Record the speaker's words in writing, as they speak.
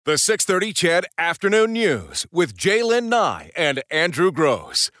The 6:30 CHED Afternoon News with Jaylen Nye and Andrew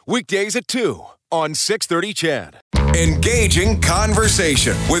Gross. Weekdays at 2 on 6:30 CHED. Engaging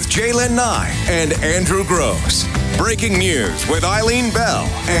conversation with Jaylen Nye and Andrew Gross. Breaking news with Eileen Bell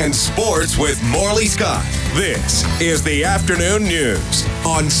and sports with Morley Scott. This is the Afternoon News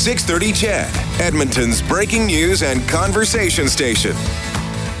on 6:30 CHED, Edmonton's breaking news and conversation station.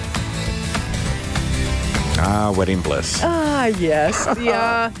 Wedding bliss. Yes.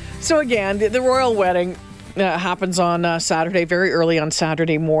 Yeah. So again, the royal wedding happens on Saturday, very early on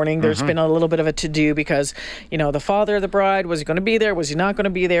Saturday morning. There's been a little bit of a to-do because, the father of the bride, was he going to be there? Was he not going to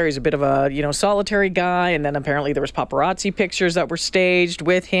be there? He's a bit of a, solitary guy. And then apparently there was paparazzi pictures that were staged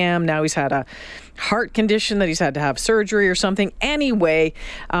with him. Now he's had a heart condition that he's had to have surgery or something. Anyway,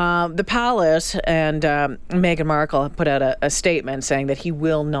 the palace and Meghan Markle put out a statement saying that he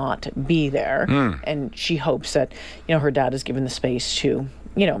will not be there. And she hopes that, her dad is given the space to,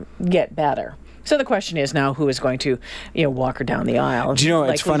 get better. So the question is now who is going to, walk her down the aisle? Do you know,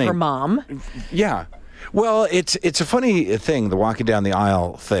 it's funny. Her mom? Yeah. Well, it's a funny thing, the walking down the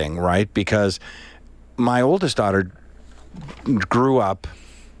aisle thing, right? Because my oldest daughter grew up,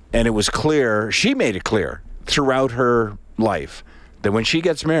 and it was clear, she made it clear throughout her life that when she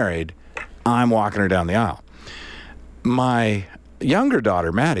gets married, I'm walking her down the aisle. My younger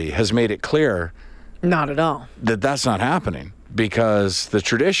daughter, Maddie, has made it clear not at all. That's not happening. Because the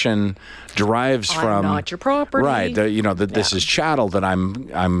tradition derives from not your property, right? This is chattel that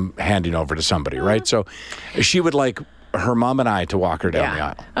I'm handing over to somebody, right? So she would like her mom and I to walk her down the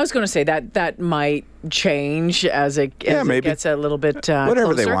aisle. I was going to say that might change as it gets a little bit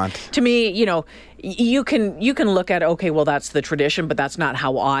whatever closer. They want. To me, you can look at that's the tradition, but that's not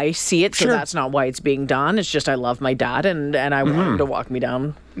how I see it. So that's not why it's being done. It's just I love my dad and I want him to walk me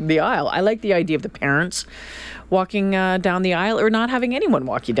down the aisle. I like the idea of the parents walking down the aisle or not having anyone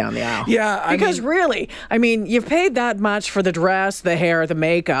walk you down the aisle. Yeah, because really, you've paid that much for the dress, the hair, the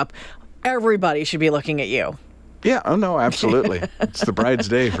makeup. Everybody should be looking at you. Yeah. Oh no, absolutely. It's the bride's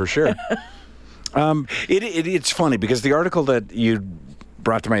day for sure. It's funny because the article that you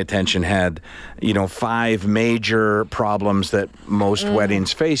brought to my attention had, 5 major problems that most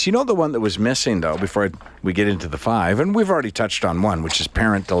weddings face. The one that was missing, though, before we get into the 5, and we've already touched on one, which is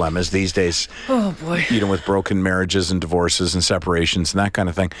parent dilemmas these days. Oh, boy. With broken marriages and divorces and separations and that kind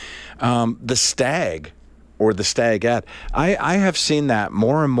of thing. The stag or the stagette, I have seen that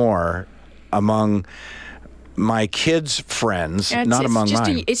more and more among my kids' friends, not among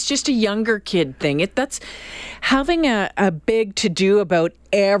mine. It's just a younger kid thing. That's having a big to-do about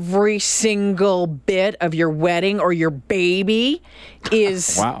every single bit of your wedding or your baby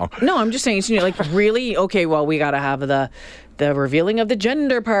is... Wow. No, I'm just saying, really? Okay, well, we got to have the revealing of the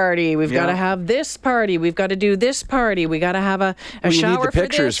gender party. We've got to have this party. We've got to do this party. We got to have a shower need the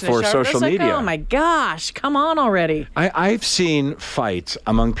pictures for social media. Oh, my gosh. Come on already. I've seen fights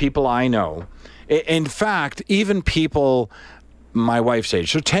among people I know. In fact, even people my wife's age,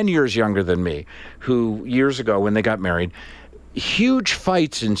 so 10 years younger than me, who years ago when they got married, huge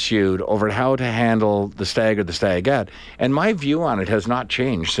fights ensued over how to handle the stag or the stagette. And my view on it has not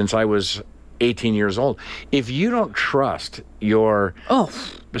changed since I was 18 years old. If you don't trust your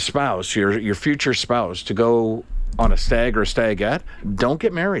spouse, your future spouse, to go on a stag or a stagette, don't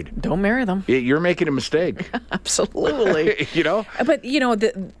get married. Don't marry them. You're making a mistake. Absolutely. But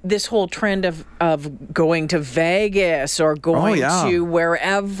this whole trend of going to Vegas or going to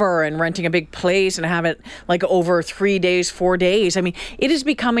wherever and renting a big place and have it like over 3 days, 4 days. It is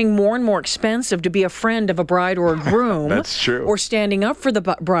becoming more and more expensive to be a friend of a bride or a groom. That's true. Or standing up for the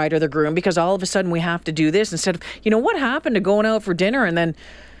bride or the groom because all of a sudden we have to do this instead of, what happened to going out for dinner and then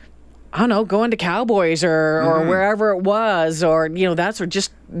I don't know, going to Cowboys or wherever it was, or that's or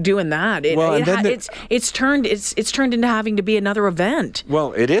just doing that. It's turned into having to be another event.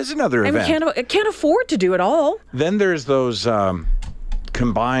 Well, it is another event. We can't afford to do it all. Then there's those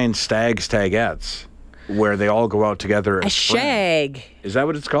combined stagettes where they all go out together. A shag. Is that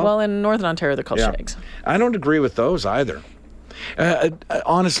what it's called? Well, in Northern Ontario, they're called shags. I don't agree with those either.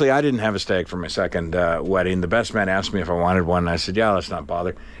 Honestly, I didn't have a stag for my second wedding. The best man asked me if I wanted one, and I said, let's not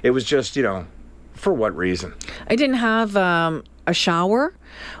bother. It was just, for what reason? I didn't have a shower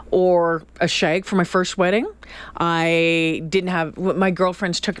or a shag for my first wedding. I didn't have... My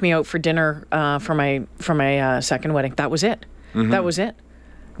girlfriends took me out for dinner for my second wedding. That was it. That was it.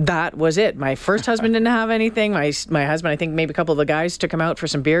 That was it. My first husband didn't have anything. My husband, I think maybe a couple of the guys took him out for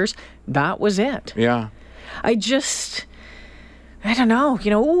some beers. That was it. Yeah. I don't know,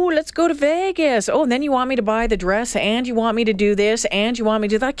 let's go to Vegas. Oh, and then you want me to buy the dress and you want me to do this and you want me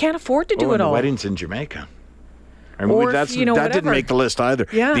to do that. I can't afford to do it all. The wedding's in Jamaica. I mean, Or, that whatever. didn't make the list either.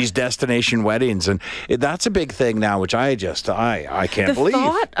 Yeah. These destination weddings, and that's a big thing now, which I can't The believe.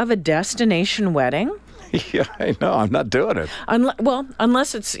 thought of a destination wedding. Yeah, I know. I'm not doing it.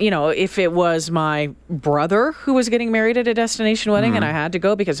 Unless it's, if it was my brother who was getting married at a destination wedding and I had to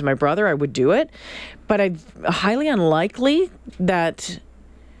go because of my brother, I would do it. But it's highly unlikely that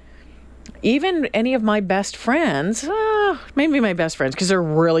even any of my best friends, maybe my best friends because they're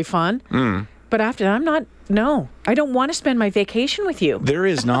really fun. But after that, I don't want to spend my vacation with you. There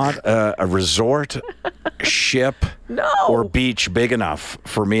is not a resort, ship, or beach big enough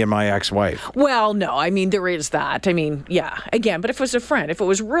for me and my ex-wife. Well, no, I mean, there is that. I mean, yeah, again, but if it was a friend, if it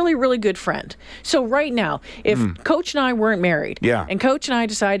was really, really good friend. So right now, if Coach and I weren't married, and Coach and I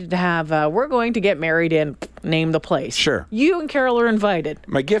decided to have, we're going to get married in, name the place. Sure. You and Carol are invited.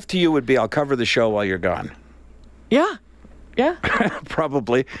 My gift to you would be I'll cover the show while you're gone. Yeah. Yeah.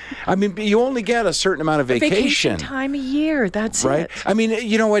 Probably. I mean, you only get a certain amount of vacation. Time a year. That's right? it. I mean,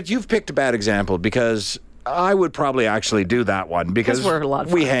 you know what? You've picked a bad example because I would probably actually do that one because we're a lot of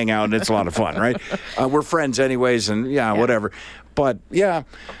fun. We hang out and it's a lot of fun, right? We're friends anyways, and whatever. But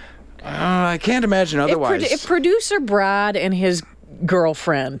I can't imagine otherwise. If producer Brad and his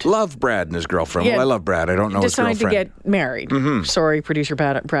girlfriend love Brad and his girlfriend. Well, I love Brad. I don't know his girlfriend. Decide to get married. Sorry, producer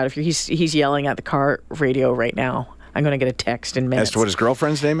Brad. If he's yelling at the car radio right now. I'm going to get a text in minutes. As to what his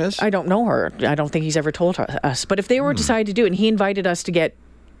girlfriend's name is? I don't know her. I don't think he's ever told us. But if they were decided to do it, and he invited us to get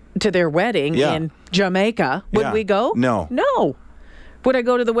to their wedding in Jamaica, would we go? No. No. Would I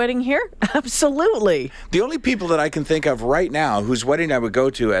go to the wedding here? Absolutely. The only people that I can think of right now whose wedding I would go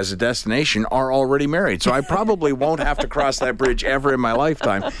to as a destination are already married. So I probably won't have to cross that bridge ever in my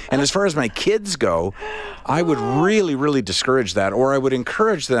lifetime. And as far as my kids go, I would really, really discourage that. Or I would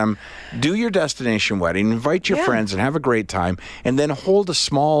encourage them, do your destination wedding, invite your friends and have a great time, and then hold a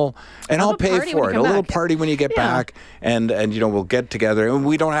small, and I'll pay for it, a little party when you get back, and we'll get together. And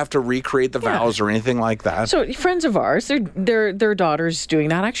we don't have to recreate the vows or anything like that. So friends of ours, their daughters doing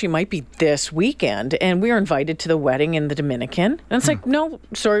that actually might be this weekend, and we are invited to the wedding in the Dominican. And it's like, no,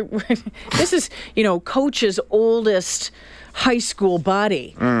 sorry, this is Coach's oldest high school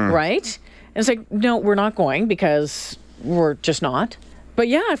buddy, right? And it's like, no, we're not going because we're just not. But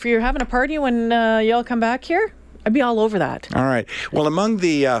yeah, if you're having a party when y'all come back here, I'd be all over that. All right. Well, among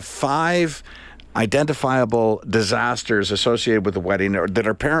the 5 identifiable disasters associated with the wedding that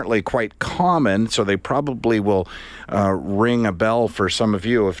are apparently quite common, so they probably will ring a bell for some of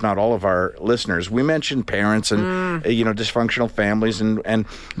you, if not all of our listeners. We mentioned parents and dysfunctional families, and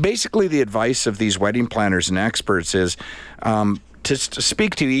basically the advice of these wedding planners and experts is to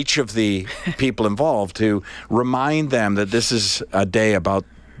speak to each of the people involved to remind them that this is a day about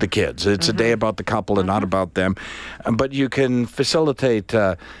the kids. It's a day about the couple and not about them. But you can facilitate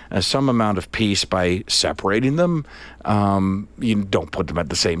some amount of peace by separating them. You don't put them at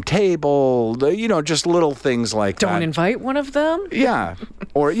the same table. Just little things like that. Don't invite one of them? Yeah.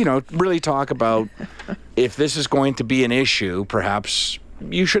 Or, really talk about if this is going to be an issue, perhaps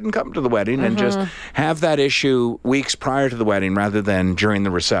you shouldn't come to the wedding and just have that issue weeks prior to the wedding rather than during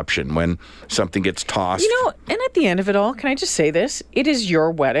the reception when something gets tossed. And at the end of it all, can I just say this? It is your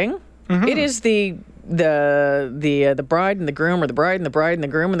wedding. It is the bride and the groom, or the bride and the bride and the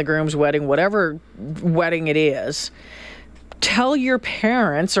groom and the groom's wedding, whatever wedding it is. Tell your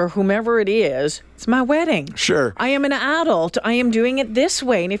parents or whomever it is, it's my wedding. Sure. I am an adult. I am doing it this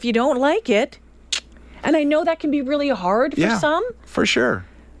way. And if you don't like it, and I know that can be really hard for some. For sure.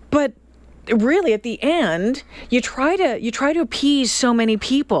 But really, at the end, you try to appease so many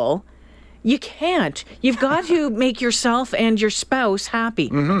people. You can't. You've got to make yourself and your spouse happy.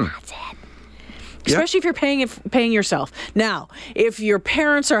 That's it. Especially if you're paying yourself. Now, if your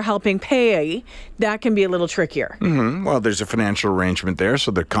parents are helping pay, that can be a little trickier. Well, there's a financial arrangement there,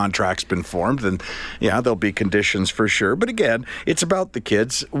 so the contract's been formed, and there'll be conditions for sure. But again, it's about the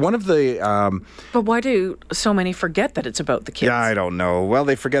kids. One of the... But why do so many forget that it's about the kids? Yeah, I don't know. Well,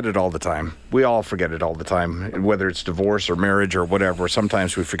 they forget it all the time. We all forget it all the time, whether it's divorce or marriage or whatever.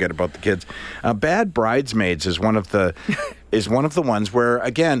 Sometimes we forget about the kids. Bad bridesmaids is one of the... is one of the ones where,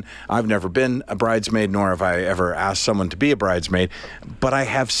 again, I've never been a bridesmaid, nor have I ever asked someone to be a bridesmaid, but I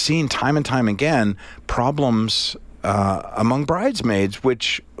have seen time and time again problems among bridesmaids,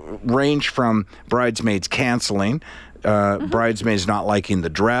 which range from bridesmaids canceling, bridesmaids not liking the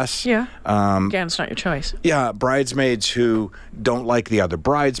dress. Yeah. Again, it's not your choice. Yeah, bridesmaids who don't like the other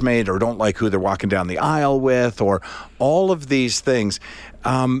bridesmaid or don't like who they're walking down the aisle with, or all of these things.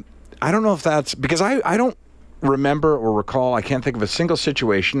 I don't know if that's because I don't remember or recall, I can't think of a single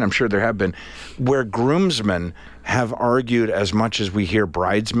situation, I'm sure there have been, where groomsmen have argued as much as we hear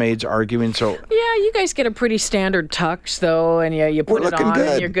bridesmaids arguing. So yeah, you guys get a pretty standard tux, though, and you put it on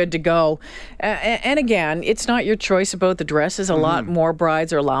and you're good to go. And again, it's not your choice about the dresses. A lot more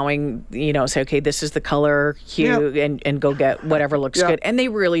brides are allowing, say, okay, this is the color hue, and go get whatever looks good. And they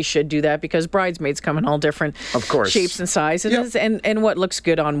really should do that because bridesmaids come in all different shapes and sizes, and what looks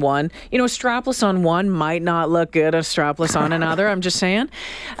good on one. A strapless on one might not look good a strapless on another. I'm just saying.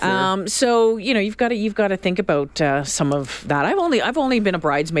 So you've got to think about some of that. I've only been a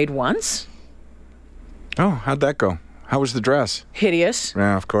bridesmaid once. Oh, how'd that go? How was the dress? Hideous.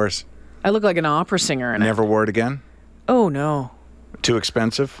 Yeah, of course. I look like an opera singer in it. Never wore it again? Oh, no. Too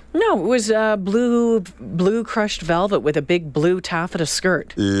expensive? No, it was blue crushed velvet with a big blue taffeta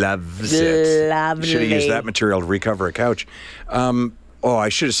skirt. Loves it. Lovely. Should have used that material to recover a couch. I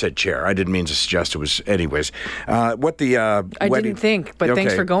should have said chair. I didn't mean to suggest it was. Anyways, I didn't think, but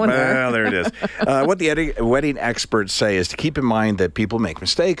thanks for going there. Well, there it is. What the wedding experts say is to keep in mind that people make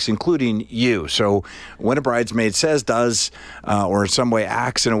mistakes, including you. So when a bridesmaid says, does, or in some way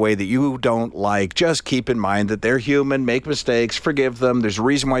acts in a way that you don't like, just keep in mind that they're human, make mistakes, forgive them. There's a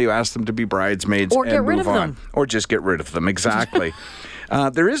reason why you ask them to be bridesmaids or and get rid move of on. them. Or just get rid of them. Exactly.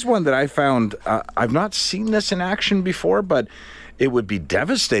 There is one that I found. I've not seen this in action before, but it would be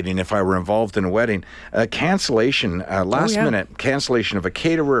devastating if I were involved in a wedding. Cancellation, last-minute cancellation of a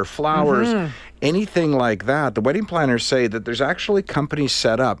caterer, flowers, anything like that. The wedding planners say that there's actually companies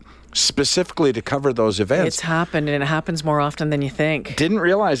set up specifically to cover those events. It's happened, and it happens more often than you think. Didn't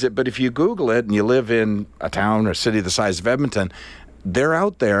realize it, but if you Google it and you live in a town or city the size of Edmonton, they're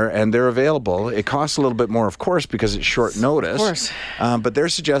out there and they're available. It costs a little bit more, of course, because it's short notice. Of course. But they're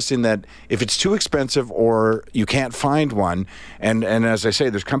suggesting that if it's too expensive or you can't find one, and as I say,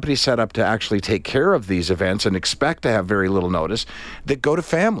 there's companies set up to actually take care of these events and expect to have very little notice, that go to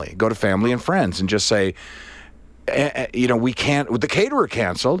family and friends and just say, we can't, with the caterer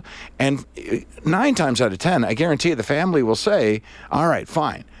canceled, and 9 times out of 10, I guarantee you the family will say, all right,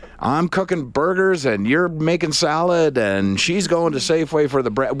 fine. I'm cooking burgers and you're making salad and she's going to Safeway for the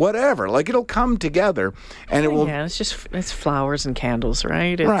bread, whatever. Like, it'll come together and it will. Yeah, it's flowers and candles,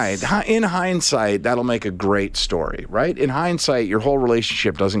 right? Right. In hindsight, that'll make a great story, right? In hindsight, your whole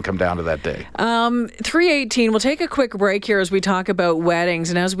relationship doesn't come down to that day. 3:18. We'll take a quick break here as we talk about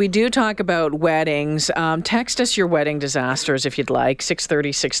weddings. And as we do talk about weddings, text us your wedding disasters if you'd like.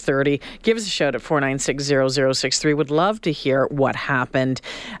 630. Give us a shout at 496-0063. Would love to hear what happened.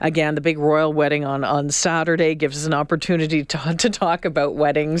 Again, the big royal wedding on Saturday gives us an opportunity to talk about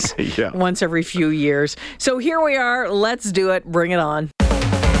weddings once every few years. So here we are. Let's do it. Bring it on.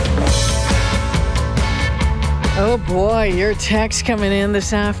 Oh boy, your text coming in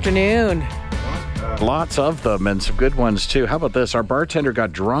this afternoon. Lots of them, and some good ones too. How about this? Our bartender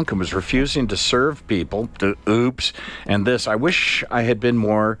got drunk and was refusing to serve people. Oops. And this, I wish I had been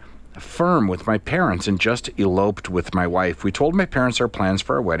more firm with my parents and just eloped with my wife. We told my parents our plans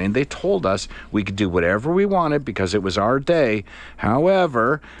for our wedding. They told us we could do whatever we wanted because it was our day.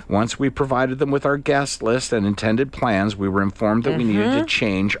 However, once we provided them with our guest list and intended plans, we were informed that we needed to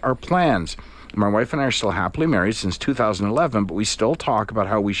change our plans. My wife and I are still happily married since 2011, but we still talk about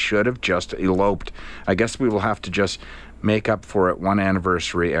how we should have just eloped. I guess we will have to just make up for it one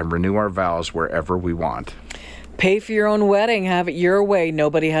anniversary and renew our vows wherever we want. Pay for your own wedding. Have it your way.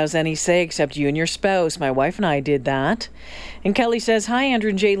 Nobody has any say except you and your spouse. My wife and I did that. And Kelly says, hi,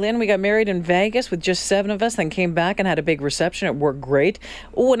 Andrew and Jay Lynn. We got married in Vegas with just 7 of us, then came back and had a big reception. It worked great.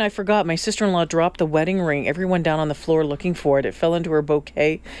 Oh, and I forgot. My sister-in-law dropped the wedding ring. Everyone down on the floor looking for it. It fell into her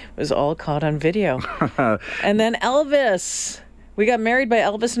bouquet. It was all caught on video. And then Elvis. We got married by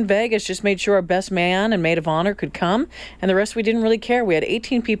Elvis in Vegas, just made sure our best man and maid of honor could come, and the rest we didn't really care. We had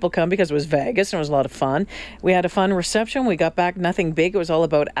 18 people come because it was Vegas and it was a lot of fun. We had a fun reception. We got back nothing big. It was all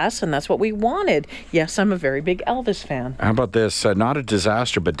about us, and that's what we wanted. Yes, I'm a very big Elvis fan. How about this? Not a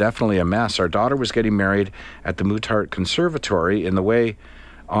disaster, but definitely a mess. Our daughter was getting married at the Mootart Conservatory on the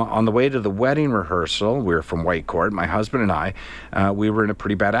way to the wedding rehearsal. We were from Whitecourt, my husband and I. We were in a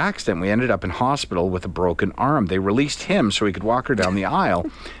pretty bad accident. We ended up in hospital with a broken arm. They released him so he could walk her down the aisle.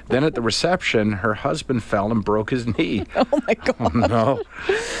 Then at the reception, her husband fell and broke his knee. Oh, my God. Oh, no.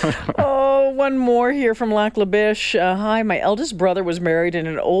 Oh, one more here from Lac La Biche. Hi, my eldest brother was married in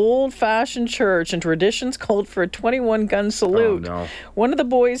an old-fashioned church, and traditions called for a 21-gun salute. Oh, no. One of the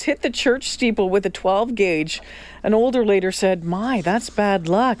boys hit the church steeple with a 12-gauge. An older later said, my, that's bad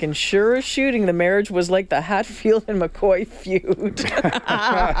luck. And sure as shooting, the marriage was like the Hatfield and McCoy feud.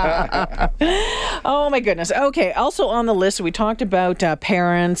 Oh, my goodness. Okay, also on the list, we talked about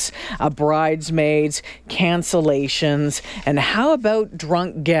parents, bridesmaids, cancellations, and how about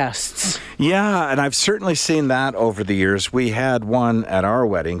drunk guests? Yeah, and I've certainly seen that over the years. We had one at our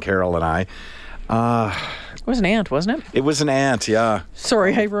wedding, Carol and I. It was an aunt, wasn't it? It was an aunt, yeah.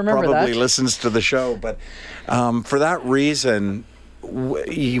 Sorry, I remember that. Probably listens to the show, but for that reason,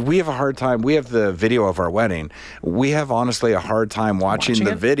 we have a hard time. We have the video of our wedding. We have honestly a hard time watching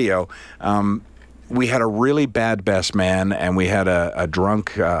the video. We had a really bad best man, and we had a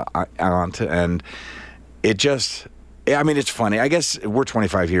drunk aunt, and it just, I mean, it's funny. I guess we're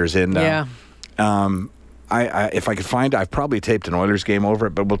 25 years in now. Yeah. If I could find, I've probably taped an Oilers game over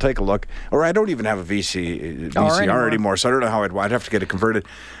it, but we'll take a look. Or I don't even have a VCR anymore, so I don't know how I'd have to get it converted.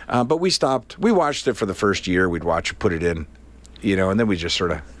 But we stopped. We watched it for the first year. We'd put it in, and then we just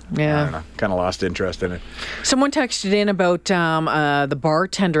sort of, kind of lost interest in it. Someone texted in about the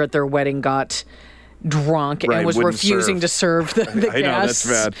bartender at their wedding got drunk and was refusing to serve the guests. I know, that's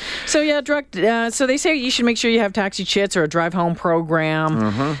bad. So so they say you should make sure you have taxi chits or a drive home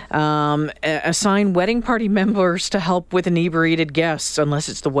program. Assign wedding party members to help with inebriated guests, unless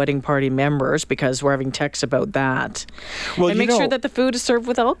it's the wedding party members, because we're having texts about that. Well, and make sure that the food is served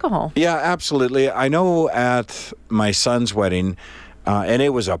with alcohol. Yeah, absolutely. I know at my son's wedding, and it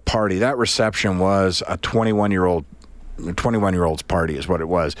was a party. That reception was a 21-year-old's party is what it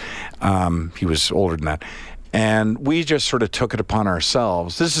was. He was older than that. And we just sort of took it upon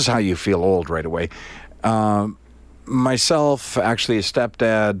ourselves. This is how you feel old right away. Myself, actually a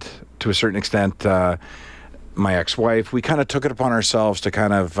stepdad, to a certain extent, my ex-wife, we kind of took it upon ourselves to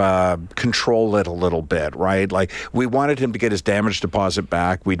kind of control it a little bit, right? Like, we wanted him to get his damage deposit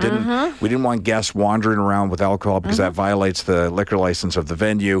back. We didn't want guests wandering around with alcohol because that violates the liquor license of the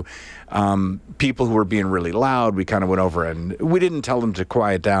venue. People who were being really loud, we kind of went over and we didn't tell them to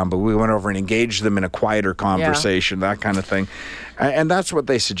quiet down, but we went over and engaged them in a quieter conversation, that kind of thing. And that's what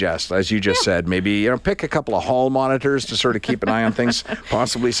they suggest, as you just said. Maybe pick a couple of hall monitors to sort of keep an eye on things.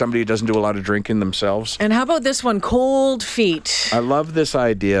 Possibly somebody who doesn't do a lot of drinking themselves. And how about this one, cold feet? I love this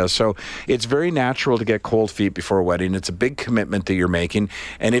idea. So it's very natural to get cold feet before a wedding. It's a big commitment that you're making.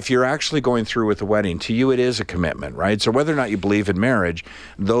 And if you're actually going through with the wedding, to you it is a commitment, right? So whether or not you believe in marriage,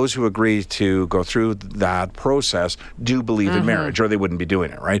 those who agree to go through that process do believe in marriage, or they wouldn't be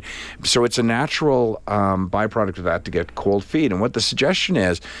doing it, right? So it's a natural byproduct of that to get cold feet. And what the suggestion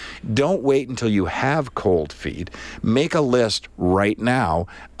is, don't wait until you have cold feet. Make a list right now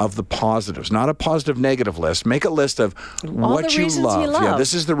of the positives, not a positive negative list. Make a list of what you love. Yeah,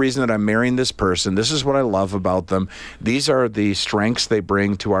 this is the reason that I'm marrying this person. This is what I love about them. These are the strengths they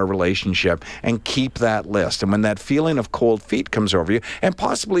bring to our relationship, and keep that list. And when that feeling of cold feet comes over you, and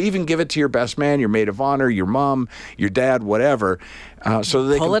possibly even give it to your best man, your maid of honor, your mom, your dad, whatever, so that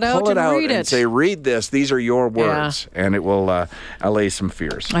they can pull it out and say, read this. These are your words. Yeah. And it will allay some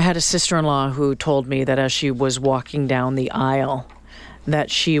fears. I had a sister-in-law who told me that as she was walking down the aisle,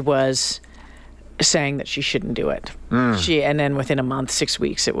 that she was saying that she shouldn't do it. And then within a month, 6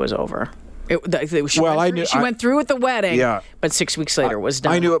 weeks, it was over. She went through with the wedding, but 6 weeks later it was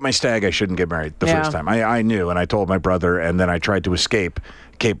done. I knew at my stag I shouldn't get married the first time. I knew, and I told my brother, and then I tried to escape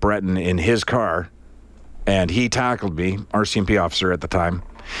Cape Breton in his car, and he tackled me, RCMP officer at the time.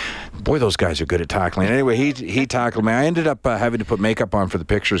 Boy, those guys are good at tackling. Anyway, he tackled me. I ended up having to put makeup on for the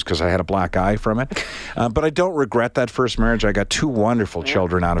pictures because I had a black eye from it. But I don't regret that first marriage. I got 2 wonderful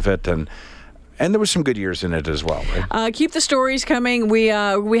children out of it, and there was some good years in it as well. Right? Keep the stories coming. We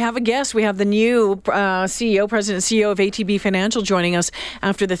have a guest. We have the new president and CEO of ATB Financial joining us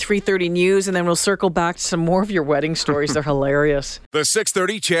after the 3:30 news, and then we'll circle back to some more of your wedding stories. They're hilarious. The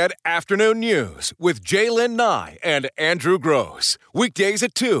 6:30 CHED Afternoon News with Jaylen Nye and Andrew Gross. Weekdays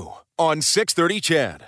at 2 on 6:30 CHED.